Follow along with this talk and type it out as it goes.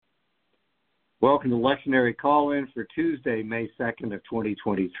Welcome to Lectionary Call-In for Tuesday, May 2nd of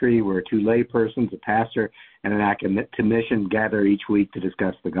 2023, where two laypersons, a pastor, and an academician gather each week to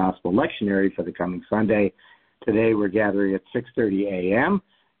discuss the Gospel Lectionary for the coming Sunday. Today we're gathering at 6:30 a.m.,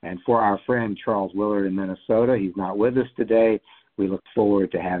 and for our friend Charles Willard in Minnesota, he's not with us today. We look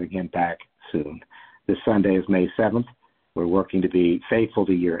forward to having him back soon. This Sunday is May 7th. We're working to be faithful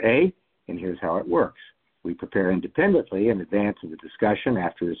to Year A, and here's how it works. We prepare independently in advance of the discussion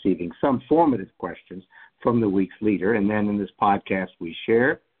after receiving some formative questions from the week's leader, and then in this podcast we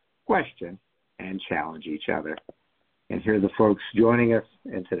share, question, and challenge each other. And here are the folks joining us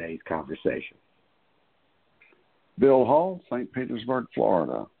in today's conversation. Bill Hall, St. Petersburg,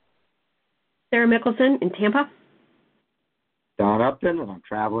 Florida. Sarah Mickelson in Tampa. Don Upton, and I'm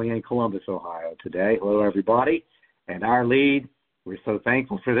traveling in Columbus, Ohio today. Hello, everybody. And our lead, we're so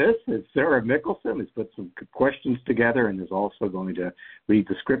thankful for this, is Sarah Mickelson, who's put some good questions together and is also going to read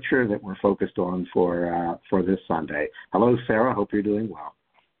the scripture that we're focused on for this Sunday. Hello, Sarah. Hope you're doing well.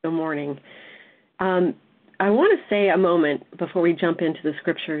 Good morning. I want to say a moment before we jump into the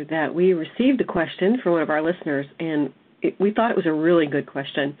scripture that we received a question from one of our listeners, and we thought it was a really good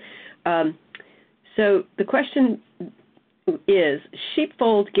question. So the question is,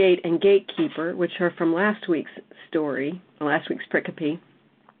 sheepfold, gate, and gatekeeper, which are from last week's story, last week's pericope,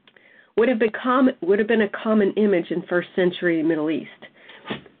 would have been a common image in first century Middle East.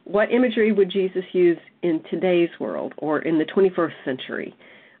 What imagery would Jesus use in today's world or in the 21st century?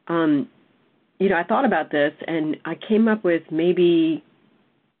 I thought about this, and I came up with maybe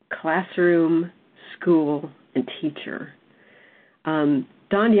classroom, school, and teacher. Don,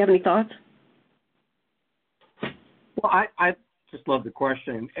 do you have any thoughts? Well, I just love the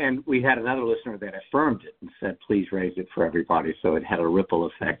question, and we had another listener that affirmed it and said, please raise it for everybody, so it had a ripple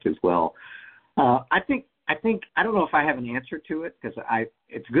effect as well. I don't know if I have an answer to it, because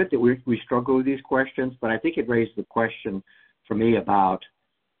it's good that we struggle with these questions, but I think it raised the question for me about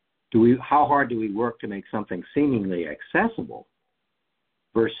how hard do we work to make something seemingly accessible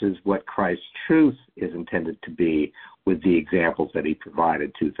versus what Christ's truth is intended to be with the examples that he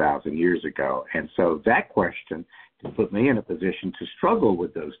provided 2,000 years ago. And so that question put me in a position to struggle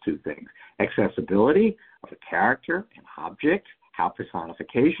with those two things. Accessibility of a character, an object, how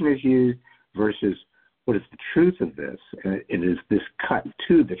personification is used, versus what is the truth of this. And it is this cut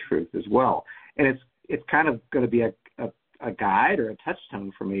to the truth as well. And it's kind of going to be a guide or a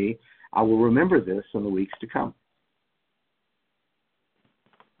touchstone for me. I will remember this in the weeks to come.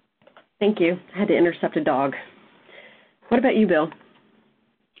 Thank you. I had to intercept a dog. What about you, Bill?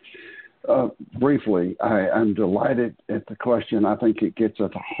 Briefly, I'm delighted at the question. I think it gets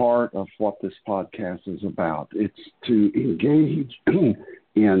at the heart of what this podcast is about. It's to engage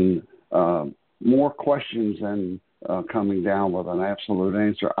in more questions than coming down with an absolute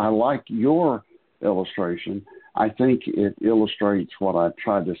answer. I like your illustration. I think it illustrates what I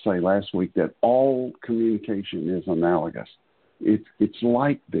tried to say last week, that all communication is analogous. It's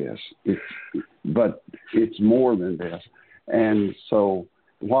like this, but it's more than this. And so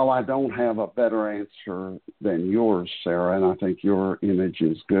while I don't have a better answer than yours, Sarah, and I think your image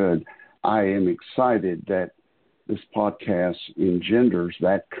is good, I am excited that this podcast engenders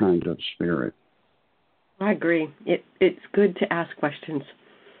that kind of spirit. I agree. It's good to ask questions.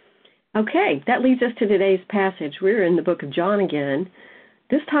 Okay, that leads us to today's passage. We're in the book of John again.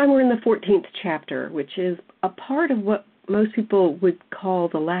 This time we're in the 14th chapter, which is a part of what most people would call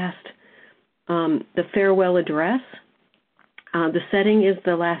the farewell address. The setting is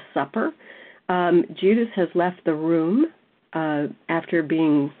the Last Supper. Judas has left the room after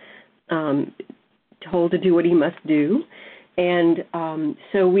being told to do what he must do. And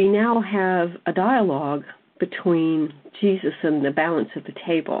so we now have a dialogue between Jesus and the balance of the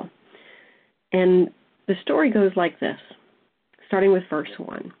table. And the story goes like this, starting with verse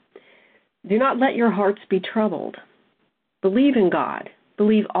 1. Do not let your hearts be troubled. Believe in God.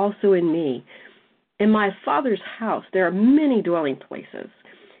 Believe also in me. In my Father's house there are many dwelling places.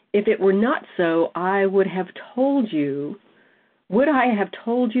 If it were not so, I would have told you. Would I have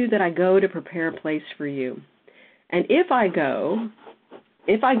told you that I go to prepare a place for you? And if I go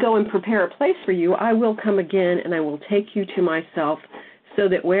and prepare a place for you, I will come again and I will take you to myself, so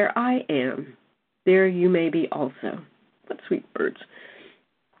that where I am, there you may be also. What sweet words.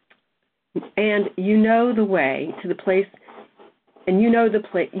 And you know the way to the place. And you know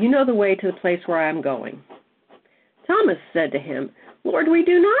the way to the place where I am going. Thomas said to him, Lord, we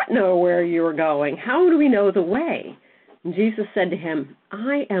do not know where you are going. How do we know the way? And Jesus said to him,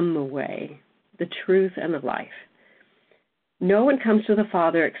 I am the way, the truth, and the life. No one comes to the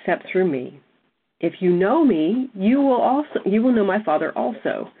Father except through me. If you know me, you will know my Father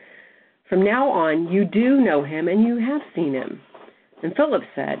also. From now on, you do know him and you have seen him." And Philip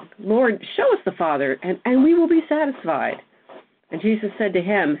said, "Lord, show us the Father, and we will be satisfied." And Jesus said to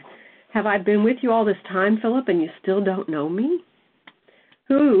him, "Have I been with you all this time, Philip, and you still don't know me?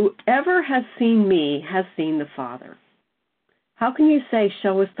 Whoever has seen me has seen the Father. How can you say,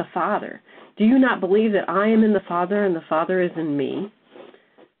 'Show us the Father'? Do you not believe that I am in the Father and the Father is in me?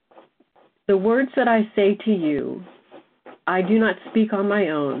 The words that I say to you, I do not speak on my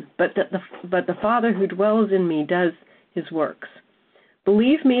own, but the Father who dwells in me does his works.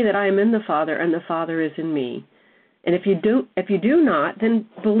 Believe me that I am in the Father and the Father is in me. And if you do not, then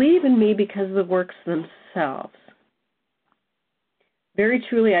believe in me because of the works themselves. Very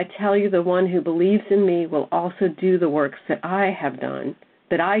truly I tell you, the one who believes in me will also do the works that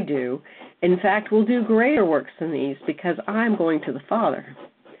I do. In fact, will do greater works than these, because I am going to the Father.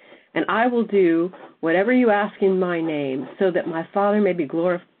 And I will do whatever you ask in my name, so that the Father may be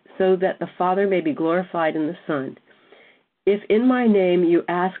glorified in the Son. If in my name you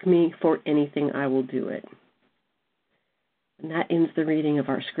ask me for anything, I will do it." And that ends the reading of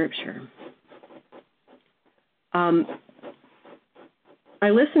our scripture. I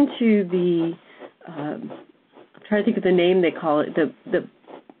listened to I'm trying to think of the name they call it,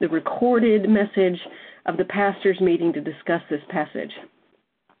 the recorded message of the pastors' meeting to discuss this passage.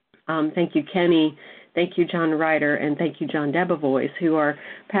 Thank you, Kenny. Thank you, John Ryder, and thank you, John Debevoise, who are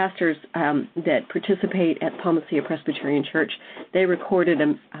pastors that participate at Palmacia Presbyterian Church. They recorded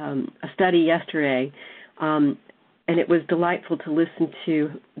a study yesterday, and it was delightful to listen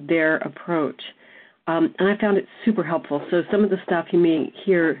to their approach. And I found it super helpful. So some of the stuff you may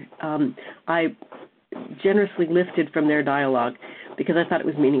hear, I generously lifted from their dialogue because I thought it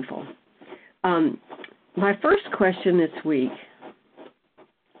was meaningful. My first question this week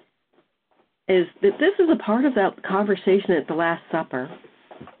is that this is a part of that conversation at the Last Supper.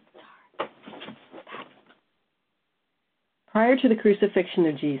 Prior to the crucifixion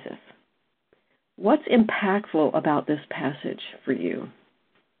of Jesus, what's impactful about this passage for you?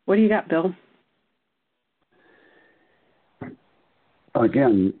 What do you got, Bill?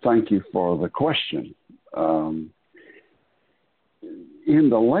 Again, thank you for the question. In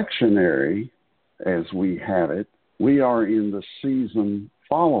the lectionary, as we have it, we are in the season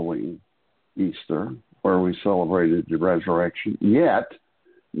following Easter, where we celebrated the resurrection. Yet,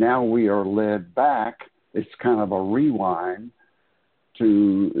 now we are led back. It's kind of a rewind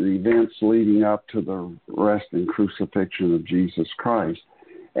to the events leading up to the arrest and crucifixion of Jesus Christ.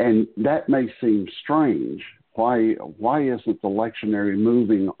 And that may seem strange. Why isn't the lectionary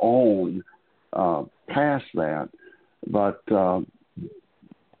moving on past that? But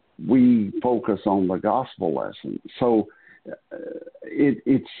we focus on the gospel lesson. So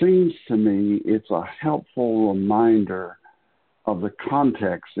it seems to me it's a helpful reminder of the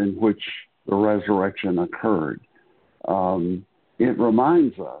context in which the resurrection occurred. It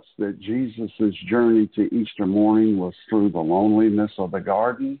reminds us that Jesus' journey to Easter morning was through the loneliness of the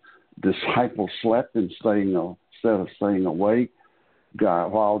garden. Disciples slept instead of staying awake,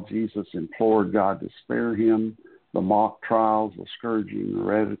 while Jesus implored God to spare him. The mock trials, the scourging,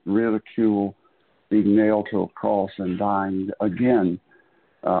 the ridicule, being nailed to a cross and dying. Again,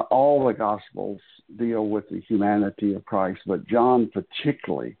 all the Gospels deal with the humanity of Christ, but John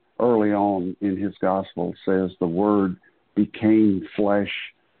particularly early on in his Gospel says the Word became flesh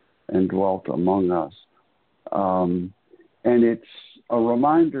and dwelt among us. And it's a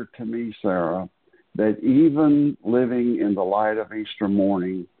reminder to me, Sarah, that even living in the light of Easter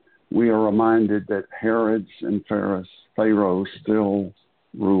morning, we are reminded that Herods and Pharaoh still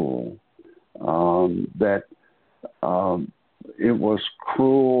rule. That it was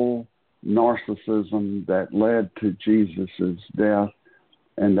cruel narcissism that led to Jesus' death,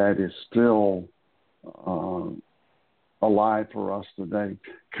 and that is still alive for us today.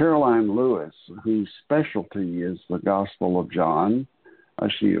 Caroline Lewis, whose specialty is the Gospel of John,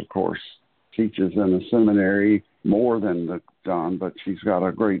 she, of course, teaches in a seminary more than the John, but she's got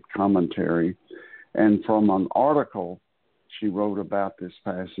a great commentary. And from an article she wrote about this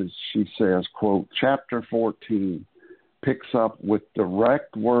passage, she says, quote, chapter 14 picks up with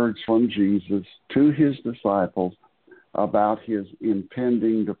direct words from Jesus to his disciples about his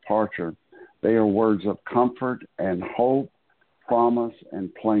impending departure. They are words of comfort and hope, promise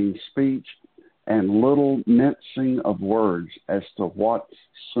and plain speech, and little mincing of words as to what's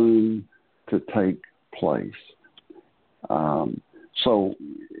soon to take place.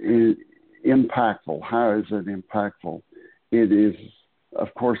 Impactful. How is it impactful? It is,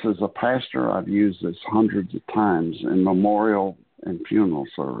 of course, as a pastor, I've used this hundreds of times in memorial and funeral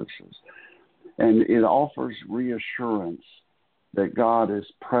services. And it offers reassurance that God is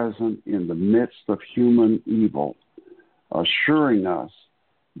present in the midst of human evil, assuring us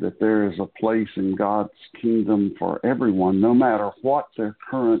that there is a place in God's kingdom for everyone, no matter what their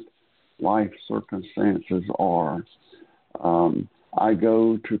current life circumstances are. I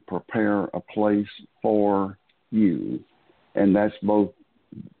go to prepare a place for you, and that's both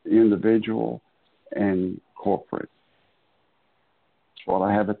individual and corporate. That's what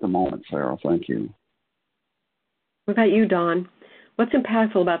I have at the moment, Sarah. Thank you. What about you, Don? What's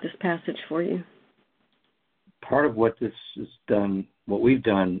impactful about this passage for you? Part of what this has done, what we've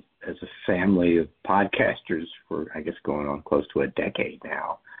done as a family of podcasters for, I guess, going on close to a decade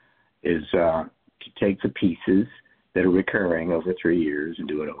now, is to take the pieces that are recurring over 3 years and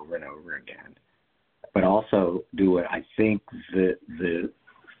do it over and over again, but also do what I think the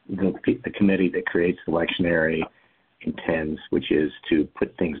committee that creates the lectionary intends, which is to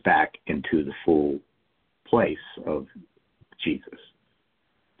put things back into the full place of Jesus,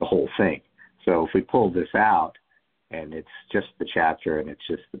 the whole thing. So if we pull this out and it's just the chapter and it's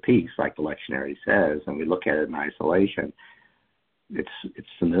just the piece, like the lectionary says, and we look at it in isolation, it's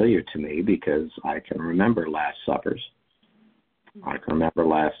familiar to me because I can remember last suppers. I can remember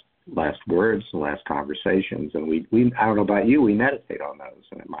last words and last conversations, and we I don't know about you, we meditate on those.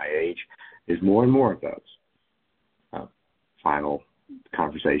 And at my age, there's more and more of those final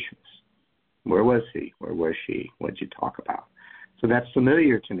conversations. Where was he? Where was she? What did you talk about? So that's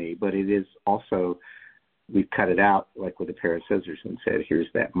familiar to me, but it is also, we've cut it out like with a pair of scissors and said,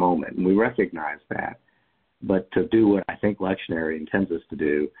 here's that moment. And we recognize that. But to do what I think lectionary intends us to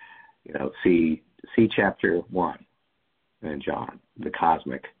do, see chapter 1 in John, the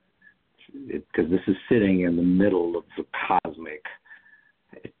cosmic, because this is sitting in the middle of the cosmic,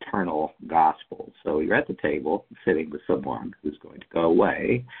 eternal gospel. So you're at the table sitting with someone who's going to go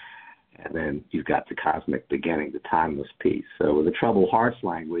away, and then you've got the cosmic beginning, the timeless piece. So with the troubled hearts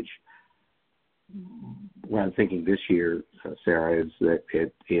language, what I'm thinking this year, Sarah, is that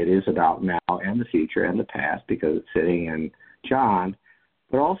it is about now and the future and the past because it's sitting in John,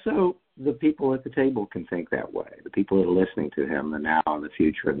 but also the people at the table can think that way. The people that are listening to him, the now and the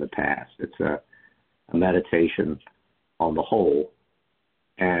future and the past. It's a meditation on the whole.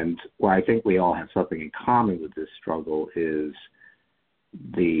 And where I think we all have something in common with this struggle is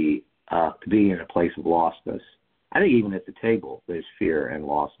the being in a place of lostness. I think even at the table, there's fear and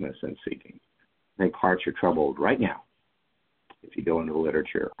lostness and seeking. I think hearts are troubled right now. If you go into the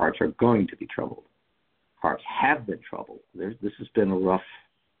literature, hearts are going to be troubled. Hearts have been troubled. This has been a rough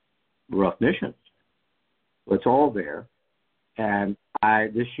mission. It's all there. And I,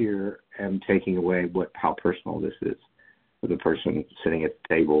 this year, am taking away how personal this is for the person sitting at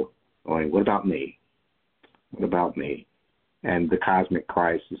the table going, what about me? What about me? And the cosmic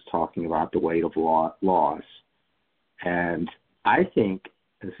Christ is talking about the weight of loss. And I think,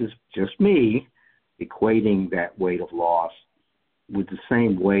 this is just me, equating that weight of loss with the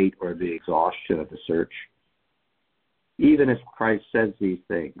same weight or the exhaustion of the search. Even if Christ says these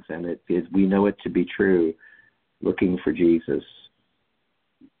things, and we know it to be true, looking for Jesus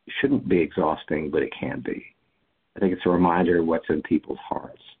shouldn't be exhausting, but it can be. I think it's a reminder of what's in people's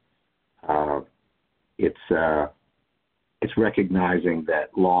hearts. It's recognizing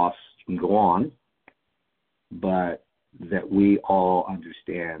that loss can go on, but that we all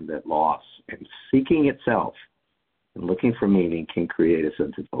understand that loss and seeking itself and looking for meaning can create a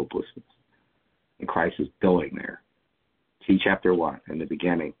sense of hopelessness. And Christ is going there. See chapter 1, in the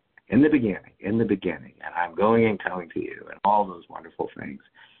beginning, and I'm going and coming to you, and all those wonderful things.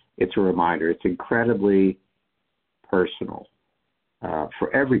 It's a reminder. It's incredibly personal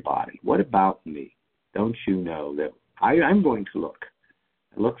for everybody. What about me? Don't you know that I'm going to look?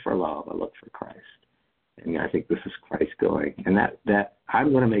 I look for love. I look for Christ. And I think this is Christ going. And that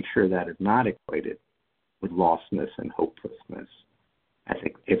I'm going to make sure that is not equated with lostness and hopelessness. I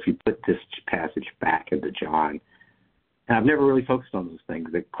think if you put this passage back into John, and I've never really focused on those things.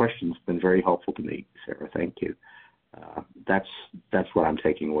 The question's been very helpful to me, Sarah. Thank you. That's what I'm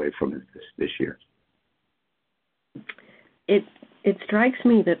taking away from this year. It strikes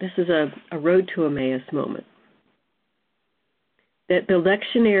me that this is a road to Emmaus moment. That the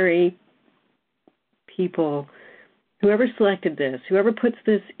lectionary people, whoever selected this, whoever puts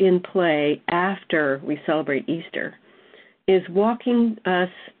this in play after we celebrate Easter, is walking us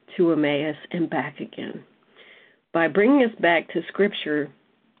to Emmaus and back again. By bringing us back to Scripture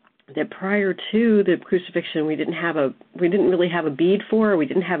that prior to the crucifixion we didn't really have a bead for, we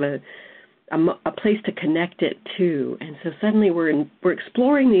didn't have a place to connect it to, and so suddenly we're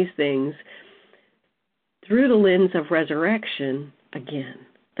exploring these things through the lens of resurrection again,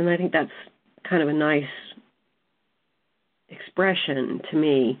 and I think that's kind of a nice expression to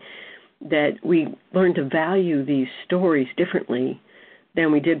me that we learn to value these stories differently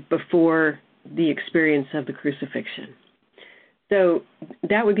than we did before the experience of the crucifixion. So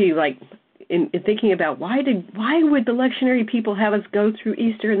that would be like in thinking about why would the lectionary people have us go through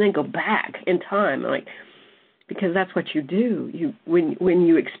Easter and then go back in time? Like, because that's what you do. When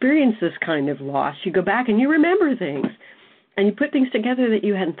you experience this kind of loss, you go back and you remember things, and you put things together that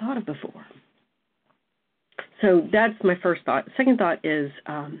you hadn't thought of before. So that's my first thought. Second thought is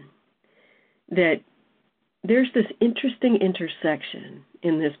that there's this interesting intersection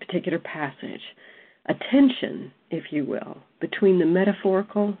in this particular passage, a tension, if you will, between the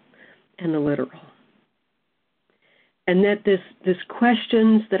metaphorical and the literal. And that this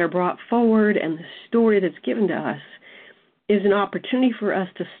questions that are brought forward and the story that's given to us is an opportunity for us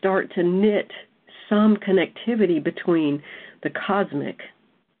to start to knit some connectivity between the cosmic,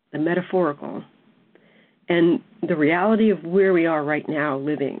 the metaphorical, and the reality of where we are right now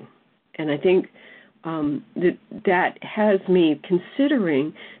living. And I think that has me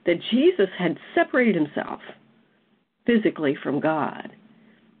considering that Jesus had separated himself physically from God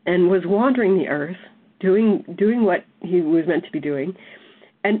and was wandering the earth, doing what he was meant to be doing.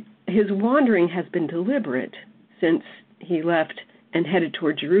 And his wandering has been deliberate since he left and headed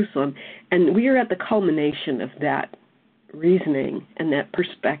toward Jerusalem. And we are at the culmination of that reasoning and that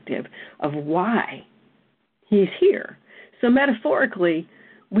perspective of why he's here. So metaphorically,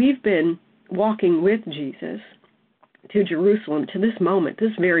 we've been walking with Jesus to Jerusalem, to this moment,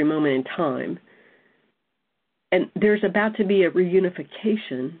 this very moment in time. And there's about to be a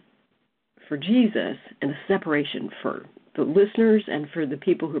reunification for Jesus and a separation for the listeners and for the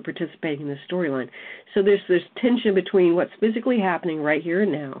people who are participating in this storyline. So there's this tension between what's physically happening right here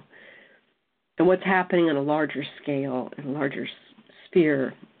and now and what's happening on a larger scale and a larger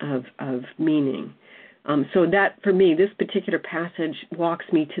sphere of meaning. So that, for me, this particular passage walks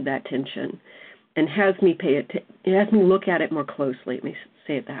me to that tension and has me look at it more closely. Let me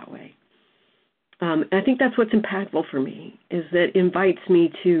say it that way. And I think that's what's impactful for me, is that it invites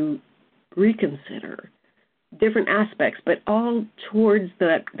me to reconsider different aspects, but all towards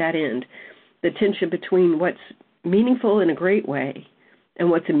that end, the tension between what's meaningful in a great way and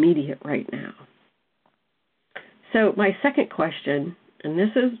what's immediate right now. So my second question, and this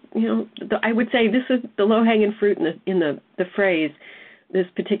is, I would say this is the low-hanging fruit in the phrase, this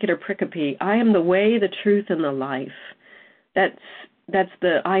particular pericope, I am the way, the truth, and the life. That's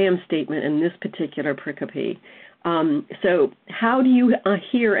the I am statement in this particular pericope. So how do you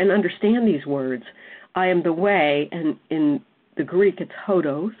hear and understand these words? I am the way, and in the Greek it's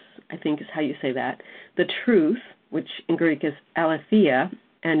hodos, I think is how you say that. The truth, which in Greek is aletheia,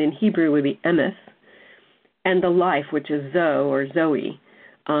 and in Hebrew would be emeth, and the life, which is Zoe.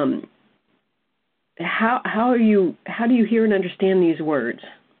 How do you hear and understand these words?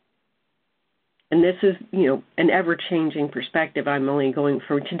 And this is, an ever-changing perspective. I'm only going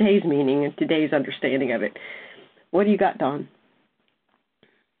for today's meaning and today's understanding of it. What do you got, Don?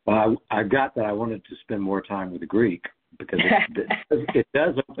 Well, I got that I wanted to spend more time with the Greek because it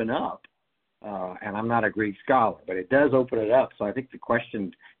does open up, and I'm not a Greek scholar, but it does open it up. So I think the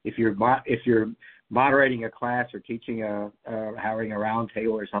question, if you're moderating a class or teaching having a round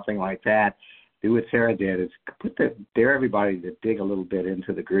table or something like that, do what Sarah did, is dare everybody to dig a little bit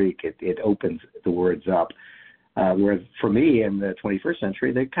into the Greek. It opens the words up. Whereas for me in the 21st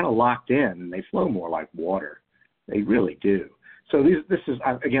century, they kind of locked in and they flow more like water. They really do. So this is,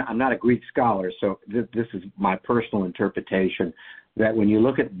 again, I'm not a Greek scholar, so this is my personal interpretation that when you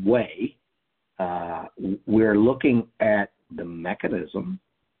look at way, we're looking at the mechanism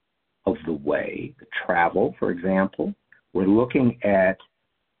of the way, the travel, for example. We're looking at,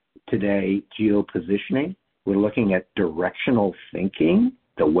 today, geopositioning. We're looking at directional thinking,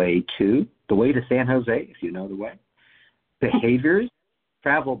 the way to San Jose, if you know the way. Behaviors,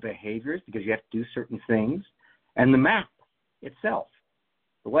 travel behaviors, because you have to do certain things. And the map itself,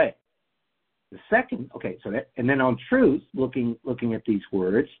 the way. The second, and then on truth, looking at these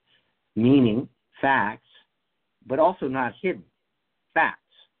words, meaning, facts, but also not hidden, facts.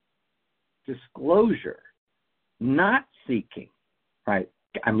 Disclosure, not seeking, right?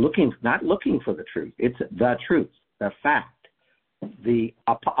 Not looking for the truth. It's the truth, the fact.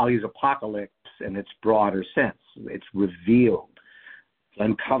 I'll use apocalypse in its broader sense. It's revealed, it's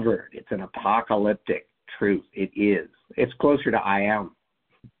uncovered. It's an apocalyptic truth. It is. It's closer to I am.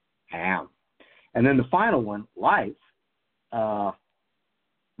 And then the final one, life.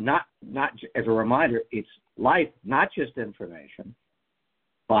 Not as a reminder. It's life, not just information.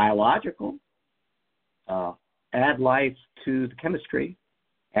 Biological. Add life to the chemistry.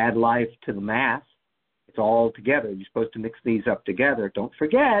 Add life to the math. It's all together. You're supposed to mix these up together. Don't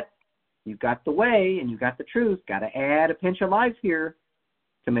forget, you've got the way and you've got the truth. Got to add a pinch of life here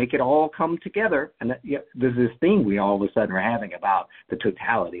to make it all come together. And there's this thing we all of a sudden are having about the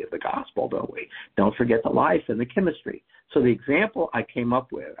totality of the gospel, don't we? Don't forget the life and the chemistry. So the example I came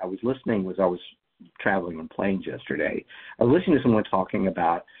up with, I was traveling on planes yesterday. I was listening to someone talking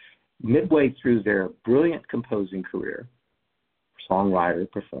about midway through their brilliant composing career, songwriter,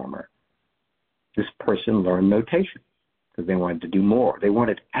 performer, this person learned notation because they wanted to do more. They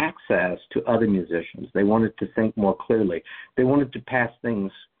wanted access to other musicians. They wanted to think more clearly. They wanted to pass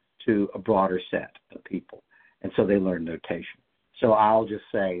things to a broader set of people. And so they learned notation. So I'll just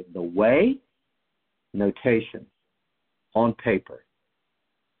say the way, notation, on paper.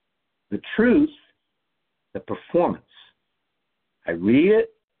 The truth, the performance. I read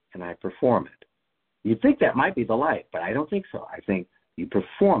it and I perform it. You'd think that might be the light, but I don't think so. I think you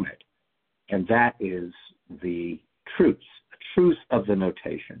perform it. And that is the truth of the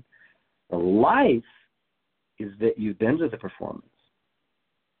notation. The life is that you've been to the performance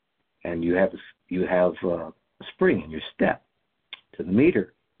and you have a spring in your step to the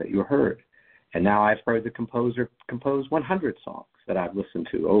meter that you heard. And now I've heard the composer compose 100 songs that I've listened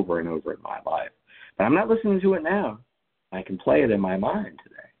to over and over in my life. But I'm not listening to it now. I can play it in my mind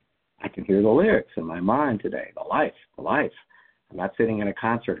today. I can hear the lyrics in my mind today. The life. I'm not sitting in a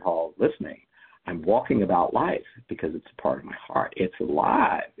concert hall listening. I'm walking about life because it's a part of my heart. It's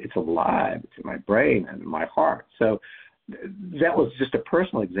alive. It's in my brain and in my heart. So that was just a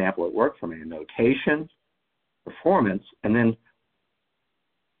personal example. It worked for me. Notation, performance, and then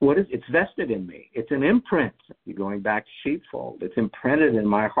it's vested in me. It's an imprint. You're going back to sheepfold. It's imprinted in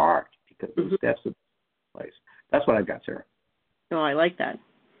my heart because of the steps of the place. That's what I've got, Sarah. Oh, I like that.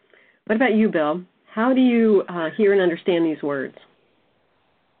 What about you, Bill? How do you hear and understand these words?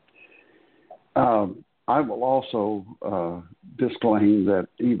 I will also disclaim that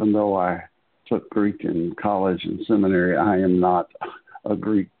even though I took Greek in college and seminary, I am not a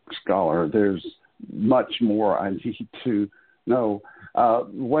Greek scholar. There's much more I need to know.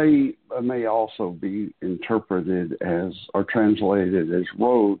 Way may also be interpreted as or translated as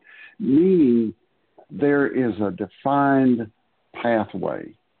road, meaning there is a defined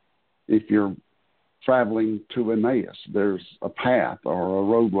pathway. If you're traveling to Emmaus, there's a path or a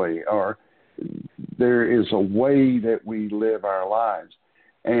roadway, or there is a way that we live our lives.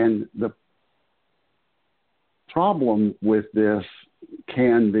 And the problem with this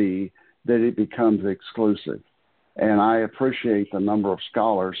can be that it becomes exclusive. And I appreciate the number of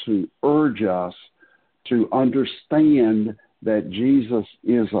scholars who urge us to understand that Jesus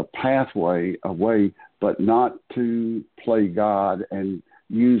is a pathway, a way, but not to play God and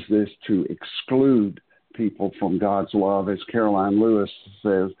use this to exclude people from God's love. As Caroline Lewis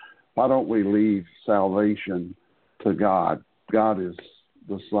says, why don't we leave salvation to God? God is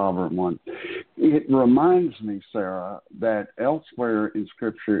the sovereign one. It reminds me, Sarah, that elsewhere in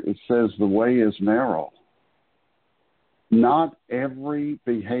Scripture it says the way is narrow. Not every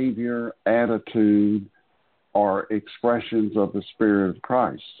behavior, attitude, are expressions of the Spirit of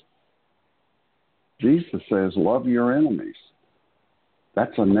Christ. Jesus says, love your enemies.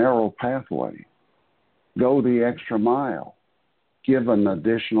 That's a narrow pathway. Go the extra mile. Give an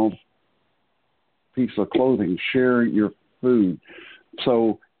additional piece of clothing. Share your food.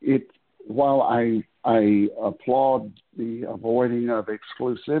 So while I applaud the avoiding of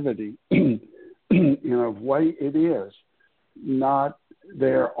exclusivity, in a way it is. Not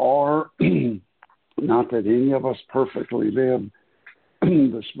that any of us perfectly live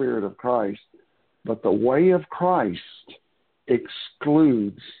the Spirit of Christ, but the way of Christ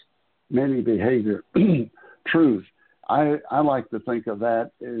excludes many behavior. Truth. I like to think of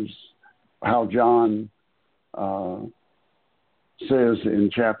that as how John says in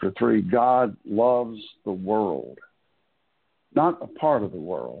chapter 3, God loves the world, not a part of the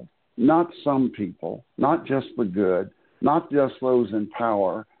world, not some people, not just the good, not just those in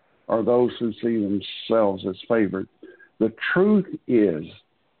power or those who see themselves as favored. The truth is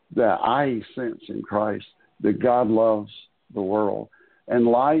that I sense in Christ that God loves the world. And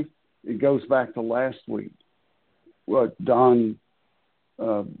life, it goes back to last week, what Don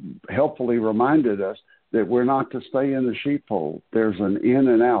helpfully reminded us, that we're not to stay in the sheepfold. There's an in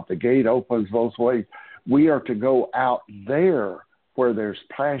and out. The gate opens both ways. We are to go out there where there's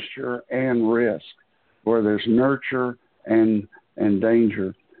pasture and risk, where there's nurture and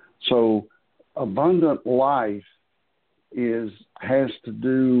danger. So abundant life has to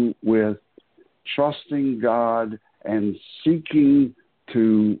do with trusting God and seeking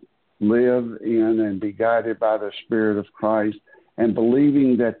to live in and be guided by the Spirit of Christ and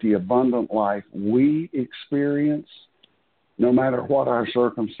believing that the abundant life we experience, no matter what our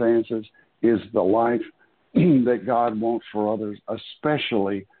circumstances, is the life that God wants for others,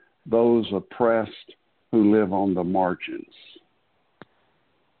 especially those oppressed who live on the margins.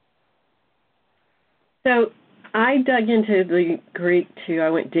 So I dug into the Greek too.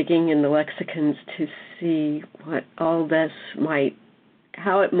 I went digging in the lexicons to see what all this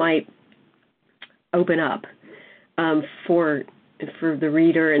how it might open up for the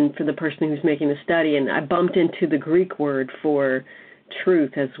reader and for the person who's making the study. And I bumped into the Greek word for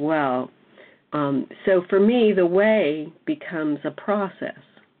truth as well. So for me, the way becomes a process,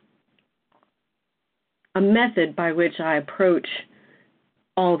 a method by which I approach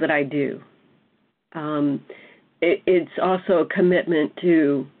all that I do. It's also a commitment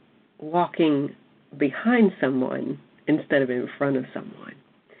to walking behind someone instead of in front of someone.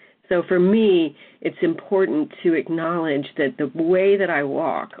 So for me, it's important to acknowledge that the way that I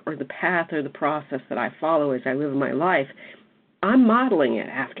walk, or the path or the process that I follow as I live my life, I'm modeling it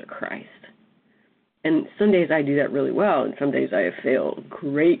after Christ. And some days I do that really well, and some days I have failed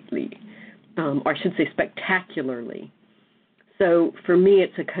greatly, or I should say spectacularly. So for me,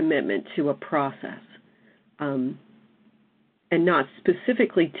 it's a commitment to a process, and not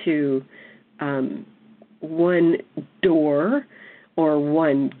specifically to one door or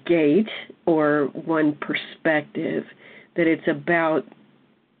one gate or one perspective, that it's about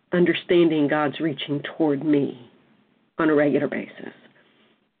understanding God's reaching toward me on a regular basis.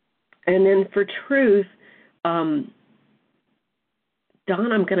 And then for truth, Don,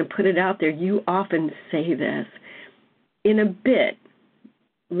 I'm going to put it out there. You often say this. In a bit,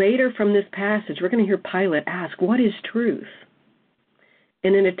 later from this passage, we're going to hear Pilate ask, what is truth?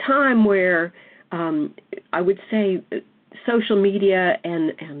 And in a time where I would say social media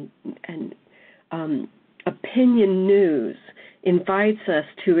and opinion news invites us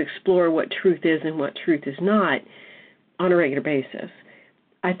to explore what truth is and what truth is not on a regular basis,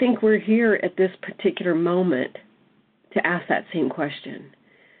 I think we're here at this particular moment to ask that same question.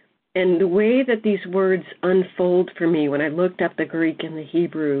 And the way that these words unfold for me, when I looked up the Greek and the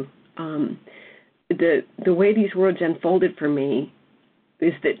Hebrew, the way these words unfolded for me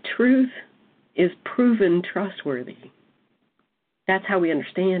is that truth is proven trustworthy. That's how we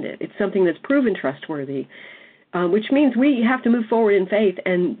understand it. It's something that's proven trustworthy, which means we have to move forward in faith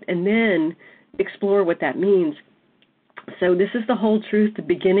and then explore what that means. So this is the whole truth, the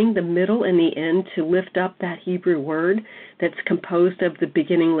beginning, the middle, and the end, to lift up that Hebrew word that's composed of the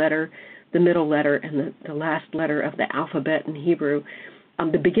beginning letter, the middle letter, and the last letter of the alphabet in Hebrew.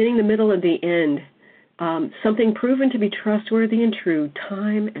 The beginning, the middle, and the end, something proven to be trustworthy and true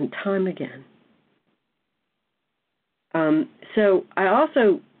time and time again. So I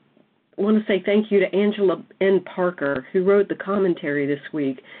also want to say thank you to Angela N. Parker, who wrote the commentary this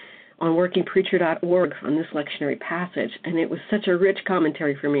week on workingpreacher.org on this lectionary passage, and it was such a rich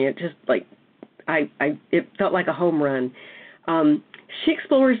commentary for me. It just it felt like a home run. She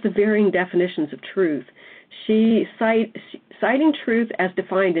explores the varying definitions of truth. Citing truth as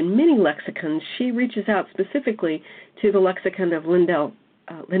defined in many lexicons, she reaches out specifically to the lexicon of Liddell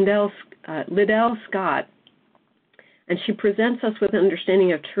Scott, and she presents us with an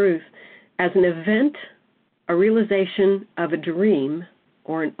understanding of truth as an event, a realization of a dream,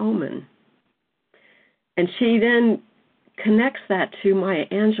 or an omen. And she then connects that to Maya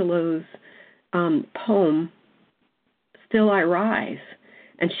Angelou's poem, Still I Rise.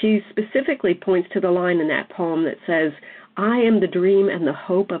 And she specifically points to the line in that poem that says, I am the dream and the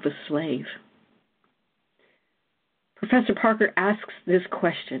hope of a slave. Professor Parker asks this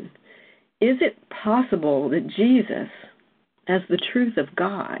question: is it possible that Jesus, as the truth of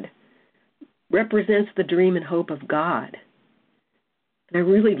God, represents the dream and hope of God? And I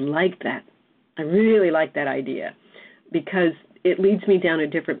really like that. I really like that idea, because it leads me down a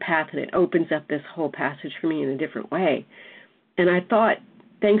different path and it opens up this whole passage for me in a different way. And I thought,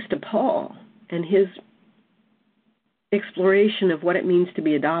 thanks to Paul and his exploration of what it means to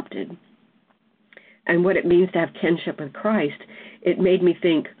be adopted and what it means to have kinship with Christ, it made me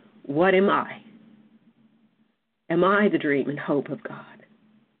think, what am I? Am I the dream and hope of God?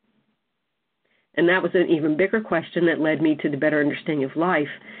 And that was an even bigger question that led me to the better understanding of life,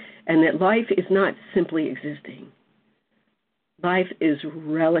 and that life is not simply existing. Life is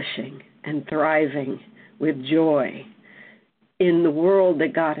relishing and thriving with joy in the world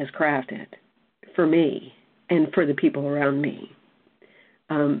that God has crafted for me and for the people around me.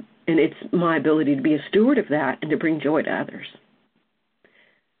 And it's my ability to be a steward of that and to bring joy to others.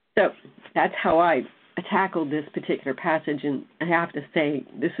 So that's how I tackled this particular passage, and I have to say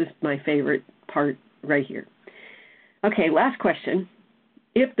this is my favorite part right here. Okay, last question.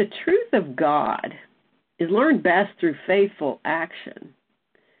 If the truth of God is learned best through faithful action,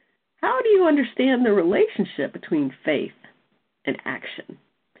 how do you understand the relationship between faith and action?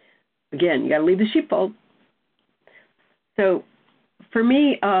 Again, you got to leave the sheepfold. So for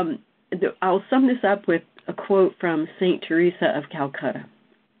me, I'll sum this up with a quote from St. Teresa of Calcutta.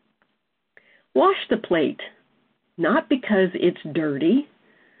 Wash the plate, not because it's dirty,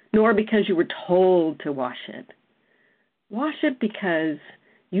 nor because you were told to wash it. Wash it because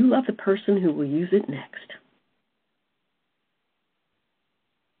you love the person who will use it next.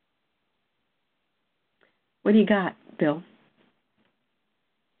 What do you got, Bill?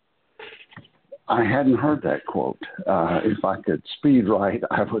 I hadn't heard that quote. If I could speed write,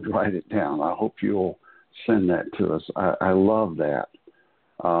 I would write it down. I hope you'll send that to us. I love that.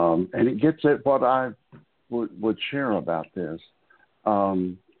 And it gets at what I would share about this.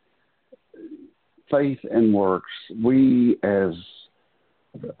 Faith and works. We as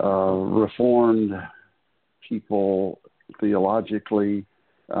Reformed people, theologically,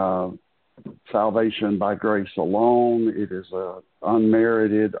 salvation by grace alone. It is an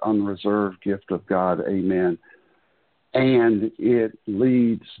unmerited, unreserved gift of God. Amen. And it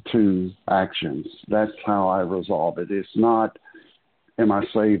leads to actions. That's how I resolve it. It's not, am I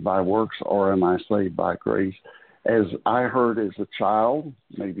saved by works or am I saved by grace? As I heard as a child,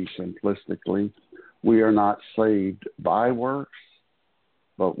 maybe simplistically, we are not saved by works,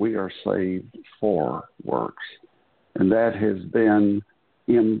 but we are saved for works. And that has been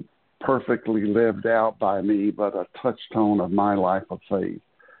imperfectly lived out by me, but a touchstone of my life of faith.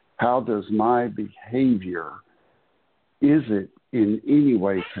 How does my behavior, is it in any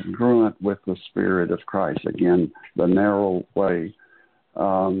way congruent with the Spirit of Christ? Again, the narrow way.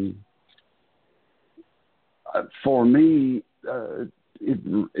 For me,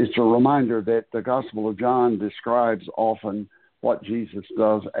 it's a reminder that the Gospel of John describes often what Jesus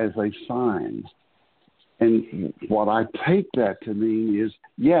does as a sign. And what I take that to mean is,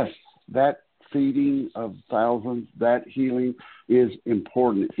 yes, that feeding of thousands, that healing is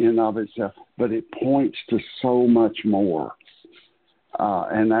important in and of itself, but it points to so much more.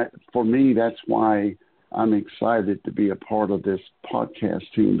 And that, for me, that's why I'm excited to be a part of this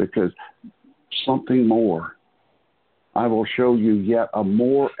podcast team, because something more. I will show you yet a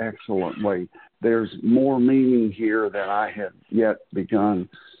more excellent way. There's more meaning here than I have yet begun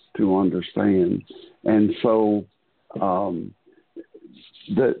to understand. And so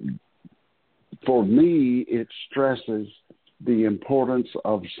for me, it stresses the importance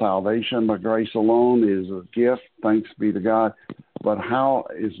of salvation by grace alone is a gift, thanks be to God. But how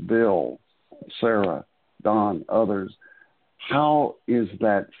is Bill, Sarah, Don, others, how is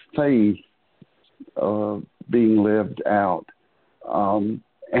that faith being lived out?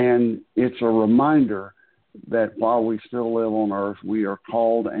 And it's a reminder that while we still live on earth, we are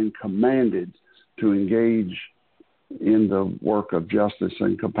called and commanded to engage in the work of justice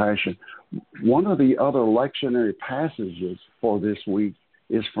and compassion. One of the other lectionary passages for this week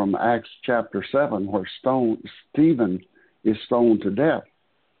is from Acts chapter 7, where Stephen is stoned to death,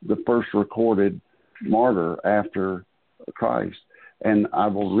 the first recorded martyr after Christ. And I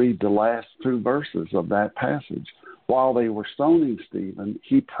will read the last two verses of that passage. While they were stoning Stephen,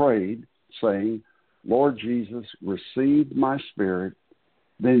 he prayed, saying, Lord Jesus, receive my spirit.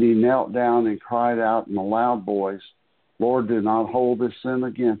 Then he knelt down and cried out in a loud voice, Lord, do not hold this sin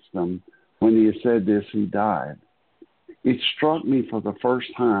against them. When he had said this, he died. It struck me for the first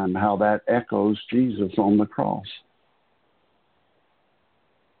time how that echoes Jesus on the cross.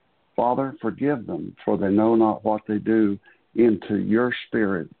 Father, forgive them, for they know not what they do. Into your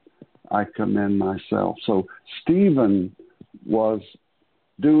spirit I commend myself. So Stephen was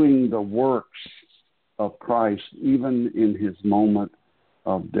doing the works of Christ even in his moment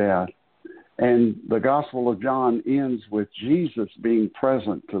of death. And the Gospel of John ends with Jesus being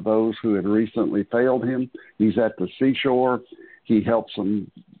present to those who had recently failed him. He's at the seashore. He helps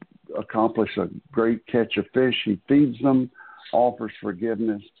them accomplish a great catch of fish. He feeds them, offers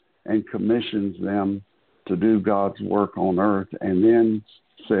forgiveness, and commissions them to do God's work on earth, and then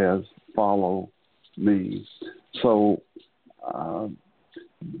says, follow me. So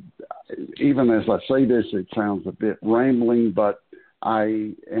even as I say this, it sounds a bit rambling, but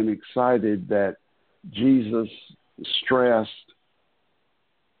I am excited that Jesus stressed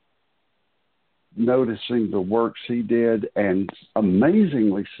noticing the works he did, and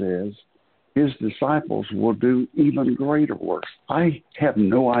amazingly says his disciples will do even greater works. I have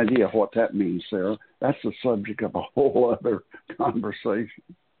no idea what that means, Sarah. That's the subject of a whole other conversation.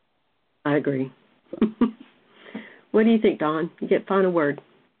 I agree. What do you think, Don? You get final word.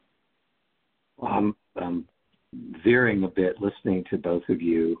 veering a bit listening to both of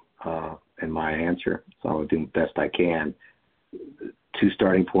you and my answer, so I'll do the best I can. 2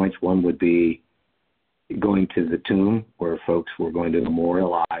 starting points. One would be going to the tomb where folks were going to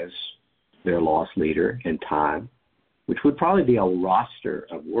memorialize their lost leader in time, which would probably be a roster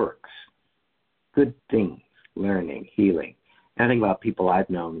of works, good things, learning, healing. And I think about people I've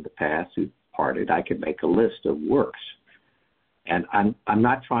known in the past who parted. I could make a list of works. And I'm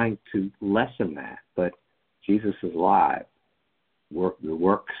not trying to lessen that, but Jesus is alive. The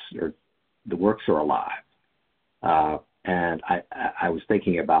works are alive. And I was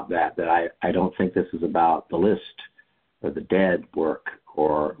thinking about that I don't think this is about the list or the dead work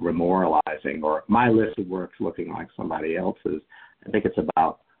or memorializing or my list of works looking like somebody else's. I think it's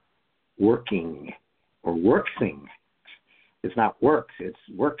about working or worksing. It's not works, it's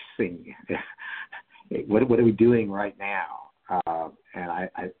worksing. What are we doing right now? And I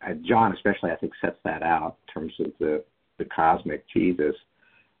John especially, I think, sets that out in terms of the cosmic Jesus.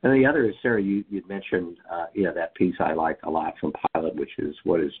 And the other is, Sarah, you'd mentioned, that piece I like a lot from Pilate, which is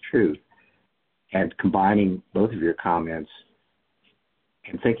what is truth. And combining both of your comments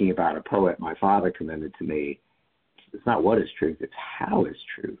and thinking about a poet my father commended to me, it's not what is truth, it's how is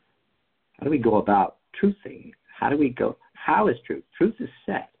truth. How do we go about truthing? How is truth? Truth is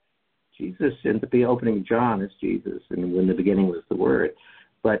set. Jesus, in the opening John, is Jesus, and in the beginning was the Word.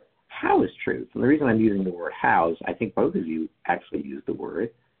 But how is truth? And the reason I'm using the word how is I think both of you actually use the word.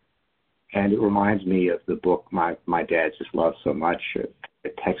 And it reminds me of the book my dad just loved so much, a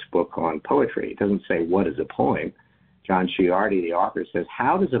textbook on poetry. It doesn't say what is a poem. John Ciardi, the author, says,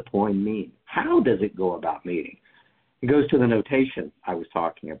 how does a poem mean? How does it go about meaning? It goes to the notation I was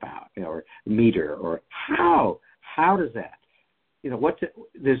talking about, or meter, or how. How does that?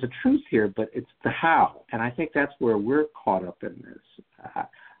 There's a truth here, but it's the how. And I think that's where we're caught up in this.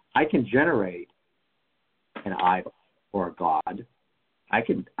 I can generate an idol or a god. I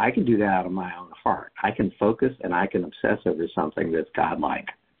can do that out of my own heart. I can focus and I can obsess over something that's godlike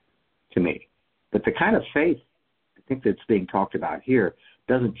to me. But the kind of faith I think that's being talked about here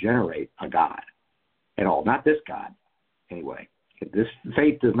doesn't generate a God at all. Not this God, anyway. This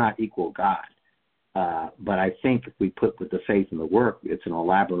faith does not equal God. But I think if we put with the faith in the work, it's an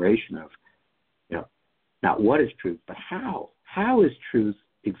elaboration of, not what is truth, but how. How is truth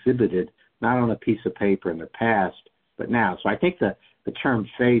exhibited not on a piece of paper in the past, but now? So I think the term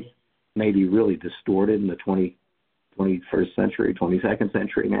faith may be really distorted in the 21st century, 22nd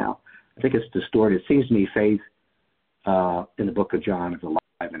century now. I think it's distorted. It seems to me faith in the book of John is alive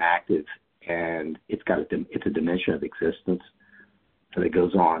and active, and it's a dimension of existence that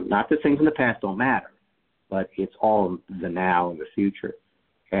goes on. Not that things in the past don't matter, but it's all the now and the future.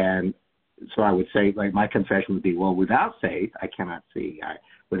 And so I would say, my confession would be, well, without faith, I cannot see.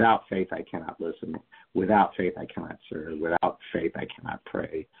 Without faith, I cannot listen. Without faith, I cannot serve. Without faith, I cannot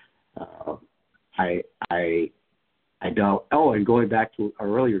pray. I don't. Oh, and going back to our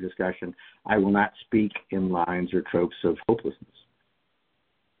earlier discussion, I will not speak in lines or tropes of hopelessness,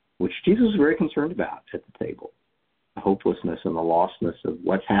 which Jesus was very concerned about at the table. The hopelessness and the lostness of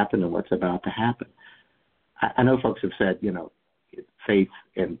what's happened and what's about to happen. I know folks have said, faith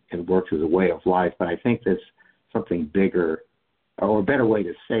and works is a way of life, but I think there's something bigger, or a better way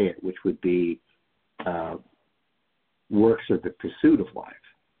to say it, which would be works are the pursuit of life.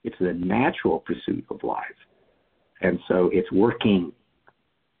 It's the natural pursuit of life. And so it's working,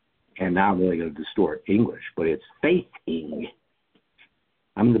 and now I'm really going to distort English, but it's faithing.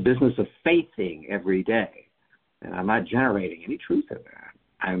 I'm in the business of faithing every day, and I'm not generating any truth in that.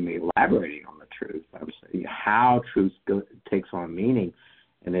 I'm elaborating on the truth. I'm saying how truth takes on meaning,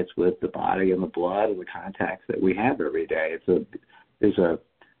 and it's with the body and the blood and the contacts that we have every day. There's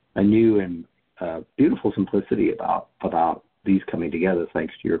a new and beautiful simplicity about these coming together,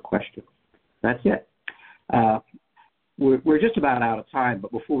 thanks to your question. That's it. We're just about out of time,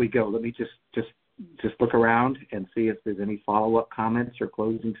 but before we go, let me just look around and see if there's any follow-up comments or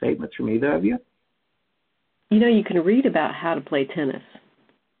closing statements from either of you. You can read about how to play tennis,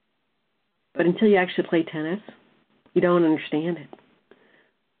 but until you actually play tennis, you don't understand it.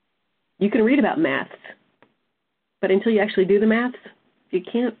 You can read about maths, but until you actually do the maths,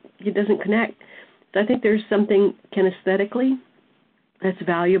 it doesn't connect. So I think there's something kinesthetically that's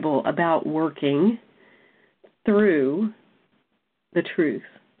valuable about working through the truth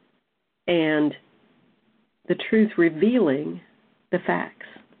and the truth revealing the facts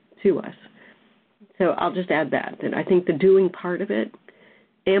to us. So I'll just add that I think the doing part of it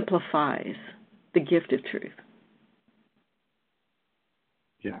amplifies the gift of truth.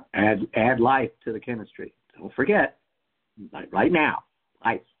 Yeah, add life to the chemistry. Don't forget, right now,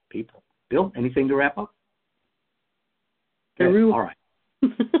 life, people. Bill, anything to wrap up? All right.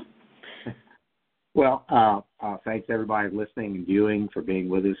 Well, thanks everybody listening and viewing for being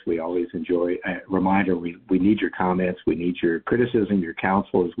with us. We always enjoy. Reminder: we need your comments, we need your criticism, your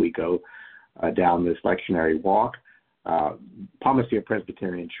counsel as we go down this lectionary walk. Palm City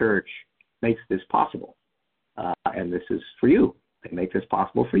Presbyterian Church makes this possible, and this is for you. They make this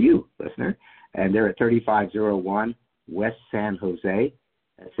possible for you, listener. And they're at 3501 West San Jose.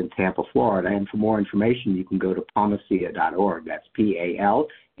 That's in Tampa, Florida. And for more information, you can go to palmacia.org. That's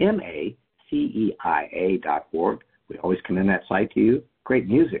PALMACEIA.org. We always commend that site to you. Great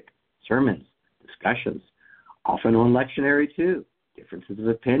music, sermons, discussions, often on lectionary too, differences of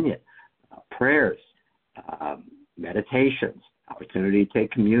opinion, prayers, meditations, opportunity to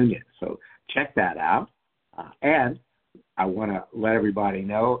take communion. So check that out. And I want to let everybody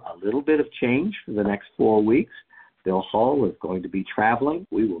know a little bit of change for the next 4 weeks. Bill Hull is going to be traveling.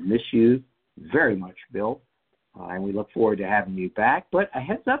 We will miss you very much, Bill, and we look forward to having you back. But a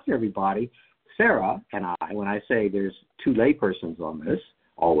heads up to everybody, Sarah and I, when I say there's two laypersons on this,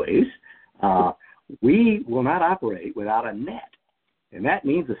 always, we will not operate without a net, and that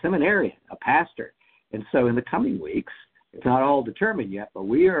means a seminarian, a pastor. And so in the coming weeks, it's not all determined yet, but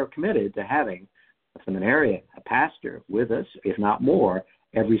we are committed to having a seminarian, a pastor with us, if not more,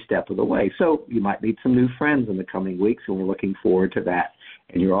 every step of the way. So you might meet some new friends in the coming weeks, and we're looking forward to that.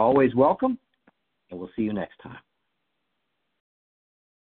 And you're always welcome, and we'll see you next time.